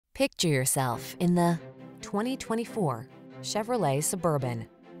Picture yourself in the 2024 Chevrolet Suburban.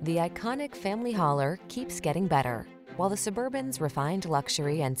 The iconic family hauler keeps getting better. While the Suburban's refined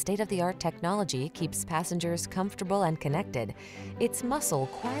luxury and state-of-the-art technology keeps passengers comfortable and connected, its muscle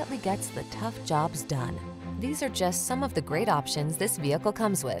quietly gets the tough jobs done. These are just some of the great options this vehicle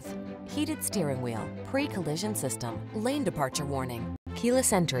comes with: heated steering wheel, pre-collision system, lane departure warning,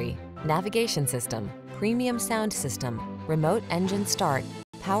 keyless entry, navigation system, premium sound system, remote engine start,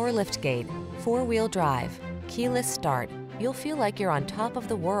 power liftgate, four-wheel drive, keyless start. You'll feel like you're on top of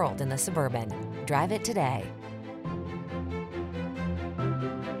the world in the Suburban. Drive it today.